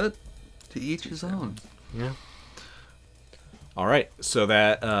to each his own. Yeah. All right. So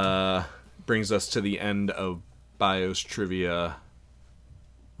that brings us to the end of Bios Trivia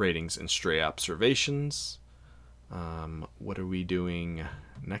ratings and stray observations. What are we doing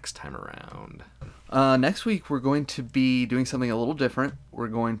next time around? Next week we're going to be doing something a little different. We're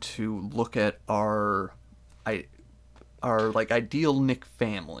going to look at our like ideal Nick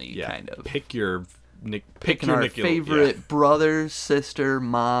family, kind of. Pick your Nick. Picking our favorite brother, sister,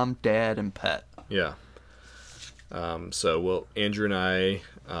 mom, dad, and pet. Yeah. So Andrew and I,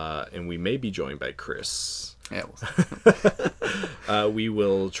 and we may be joined by Chris. Yeah. We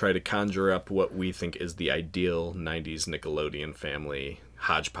will try to conjure up what we think is the ideal 90s Nickelodeon family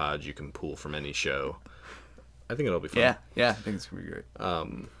hodgepodge you can pull from any show. I think it'll be fun. Yeah, I think it's gonna be great.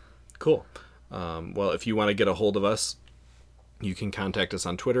 Cool. Well, if you want to get a hold of us, you can contact us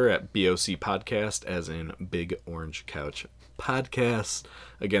on Twitter at BOC Podcast, as in Big Orange Couch Podcast.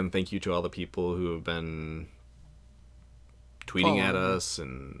 Again, thank you to all the people who have been tweeting at us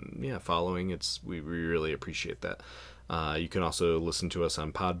and following. We really appreciate that. You can also listen to us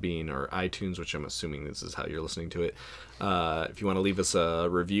on Podbean or iTunes, which I'm assuming this is how you're listening to it. If you want to leave us a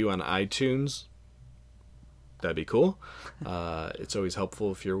review on iTunes, that'd be cool. It's always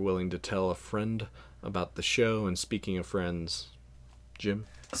helpful if you're willing to tell a friend about the show. And speaking of friends, Jim?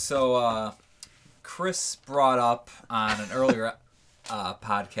 So, Chris brought up on an earlier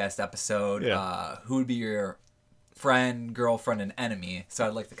podcast episode who would be your friend, girlfriend, and enemy. So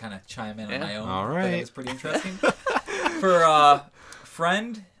I'd like to kind of chime in on my own. All right. I think it's pretty interesting. For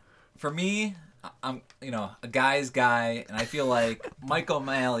friend, for me, I'm a guy's guy, and I feel like Mike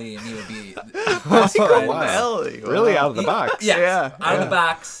O'Malley and me would be best friends. O'Malley, really out of the box. Out of the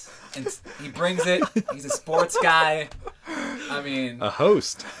box, and he brings it. He's a sports guy. I mean, a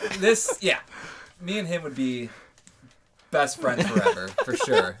host. Me and him would be best friends forever, for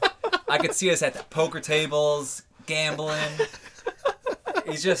sure. I could see us at the poker tables, gambling.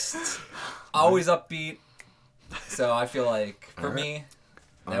 He's just always upbeat. So I feel like for me,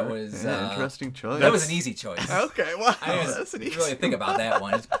 that was interesting choice. That was an easy choice. Okay, wow, I didn't that's an easy really think about that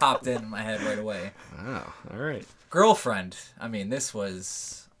one. It just popped in my head right away. Wow, all right. Girlfriend. I mean,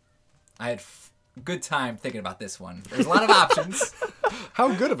 I had a good time thinking about this one. There's a lot of options.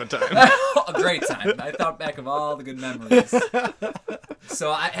 How good of a time? A great time. I thought back of all the good memories.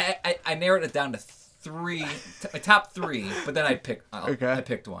 So I narrowed it down to three, my top three, but then I picked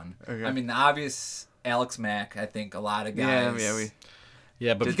one. Okay. I mean, the obvious Alex Mack. I think a lot of guys.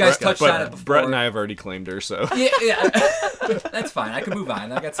 But you guys touched on it before. Brett and I have already claimed her, so yeah. That's fine. I can move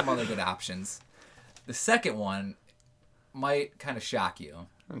on. I got some other good options. The second one might kind of shock you.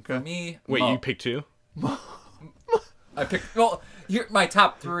 Okay. For me, wait, Mo. you picked two? I picked. Well, you're my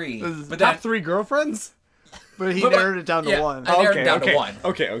top three. But top three girlfriends? But he narrowed it down to one. I narrowed it down to one.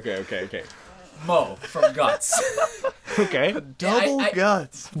 Okay. Mo from Guts. Okay. Double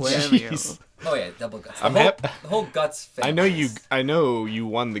Guts. Jeez. Oh yeah, double Guts. The whole Guts family. I know you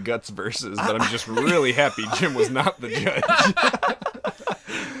won the Guts versus, but I'm just really happy Jim was not the judge.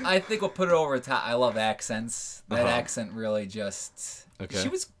 I think we'll put it over top. I love accents. That accent really just. Okay.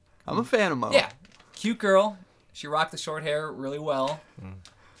 I'm a fan of Mo. Yeah, cute girl. She rocked the short hair really well.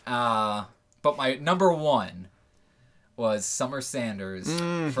 But my number one was Summer Sanders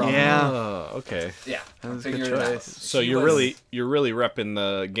from. Okay. Yeah, that was a figured good it out. choice. So you're really repping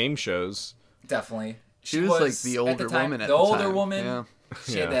the game shows. Definitely. She was like the older woman at the time. The older woman. Yeah.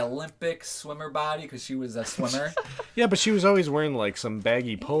 She had that Olympic swimmer body because she was a swimmer. Yeah, but she was always wearing like some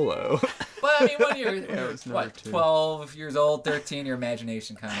baggy polo. But I mean, when you're 12 years old, 13, your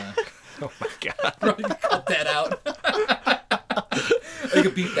imagination kind of. Oh my god! You can cut that out. You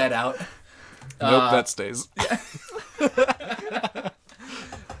can beat that out. Nope, that stays.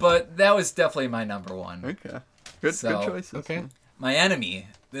 But that was definitely my number one. Okay. Good choices. Okay. My enemy.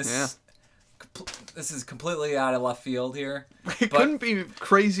 This is completely out of left field here. It couldn't be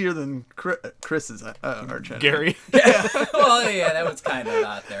crazier than Chris's arch enemy. Gary. Well, yeah, that was kind of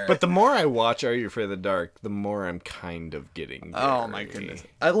out there. But the more I watch Are You Afraid of the Dark, the more I'm kind of getting Gary. Oh my goodness!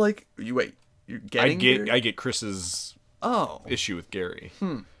 I like you. Wait, you're getting. Gary? I get Chris's issue with Gary.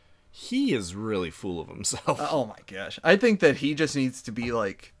 He is really full of himself. Oh my gosh! I think that he just needs to be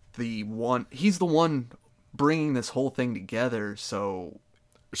like the one. He's the one bringing this whole thing together. So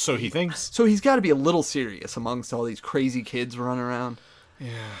he thinks. So he's got to be a little serious amongst all these crazy kids running around. Yeah.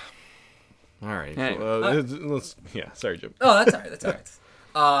 All right. Anyway. Sorry, Jim. Oh, that's all right. That's all right.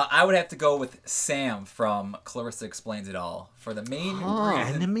 I would have to go with Sam from Clarissa Explains It All for the main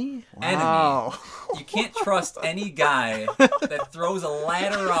reason. Enemy? Wow. You can't trust any guy that throws a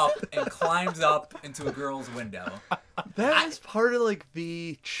ladder up and climbs up into a girl's window. That is part of like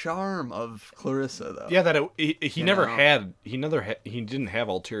the charm of Clarissa, though. Yeah, that he didn't have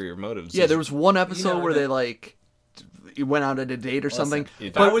ulterior motives. Yeah, there was one episode where they like went out on a date or something.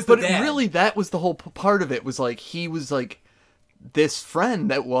 But really, that was the whole part of it. Was like he was like this friend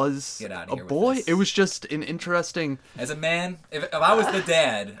that was a boy. It was just an interesting. As a man, if I was the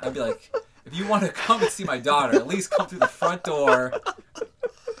dad, I'd be like, if you want to come and see my daughter, at least come through the front door.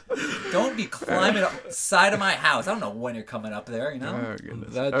 Don't be climbing up the side of my house. I don't know when you're coming up there, you know? Oh,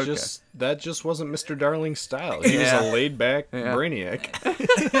 goodness. That just wasn't Mr. Darling's style. He was a laid back brainiac.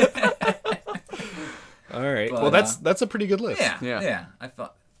 All right. But, well, that's a pretty good list. Yeah. I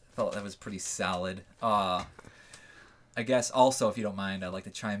felt that was pretty solid. I guess also, if you don't mind, I'd like to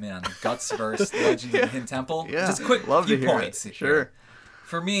chime in on the Guts versus Legends of the Hidden Temple. Yeah, Just quick love few to hear points. it. Sure.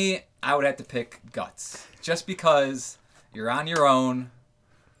 For me, I would have to pick Guts. Just because you're on your own,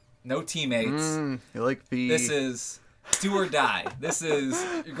 no teammates. You like the... This is do or die. This is,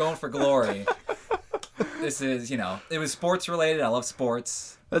 you're going for glory. This is, it was sports related. I love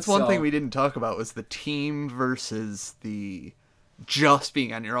sports. That's one thing we didn't talk about was the team versus the just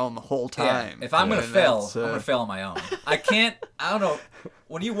being on your own the whole time. Yeah. If I'm going to fail, I'm going to fail on my own. I don't know.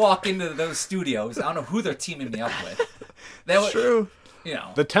 When you walk into those studios, I don't know who they're teaming me up with. True.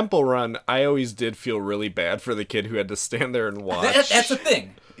 The temple run, I always did feel really bad for the kid who had to stand there and watch. That's the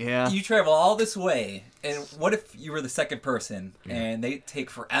thing. Yeah. You travel all this way, and what if you were the second person, and they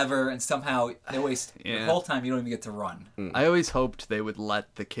take forever, and somehow they waste the whole time, you don't even get to run. I always hoped they would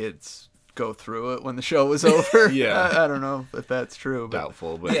let the kids go through it when the show was over. I don't know if that's true. But...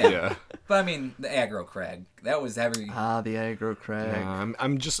 Doubtful, but yeah. But I mean, the aggro crag, that was every... the aggro crag.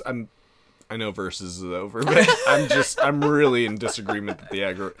 Yeah, I know Versus is over, but I'm really in disagreement that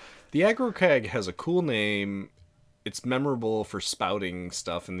the aggro crag has a cool name. It's memorable for spouting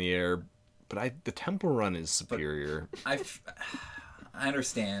stuff in the air, but the temple run is superior. I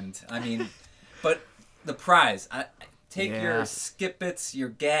understand. I mean, but the prize, take your Skip-Its, your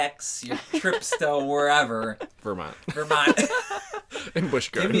Gax, your trips to wherever. Vermont. In Busch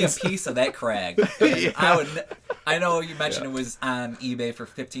Gardens. Give me a piece of that crag. I know you mentioned it was on eBay for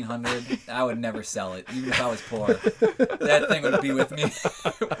 $1,500. I would never sell it, even if I was poor. That thing would be with me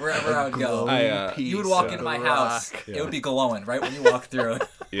wherever I would go. You would walk into my house, it would be glowing right when you walk through it.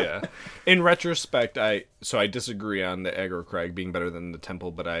 Yeah. In retrospect, I disagree on the aggro crag being better than the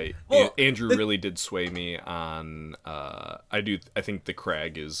temple, but Andrew really did sway me on. I think the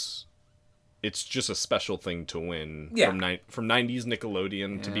crag is. It's just a special thing to win from 90s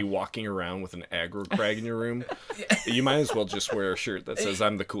Nickelodeon to be walking around with an aggro crag in your room. You might as well just wear a shirt that says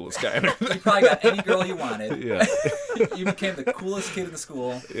I'm the coolest guy. You probably got any girl you wanted. Yeah. You became the coolest kid in the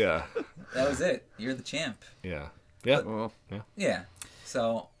school. Yeah. That was it. You're the champ. Yeah. Yeah. Yeah.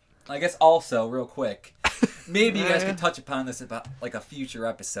 So, I guess also, real quick, maybe you guys could touch upon this about like a future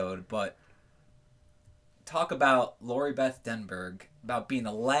episode, but talk about Lori Beth Denberg about being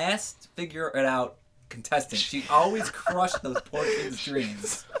the last figure it out contestant. She always crushed those poor kids'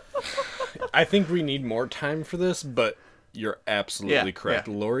 dreams. I think we need more time for this, but you're absolutely correct.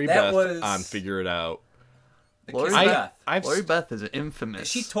 Yeah. Lori Beth on Figure It Out. Lori Beth is infamous.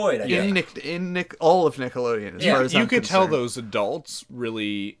 She toyed in all of Nickelodeon. As far as you could tell those adults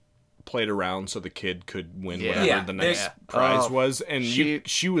really played around so the kid could win whatever the next prize was, and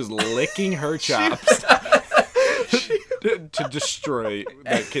she was licking her chops. To destroy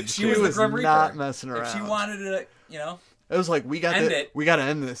that kid's She was not messing around. If she wanted to, it was like we got to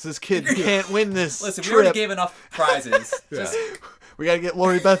end this. This kid can't win this. Listen, trip. we already gave enough prizes. We got to get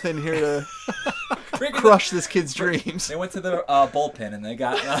Lori Beth in here to crush this kid's dreams. They went to the bullpen and they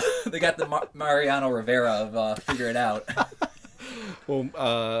got the Mariano Rivera of Figure It Out. Well,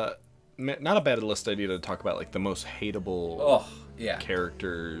 not a bad list idea to talk about like the most hateable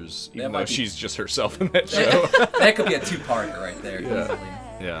characters, even though she's just herself in that show. That could be a two-parter right there.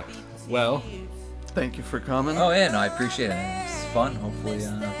 Yeah. Well, thank you for coming. Oh yeah, no, I appreciate it. It was fun. Hopefully, we do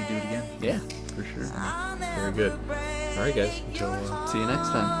it again. Yeah, for sure. Very good. All right, guys. Until see you next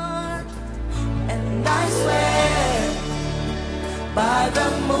time. And I swear by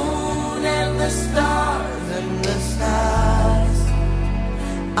the moon and the stars and the skies,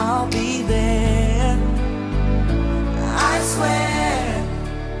 I'll be there. I swear,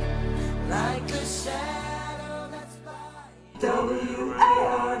 like a shadow that's by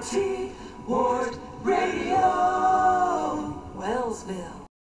WART, Ward.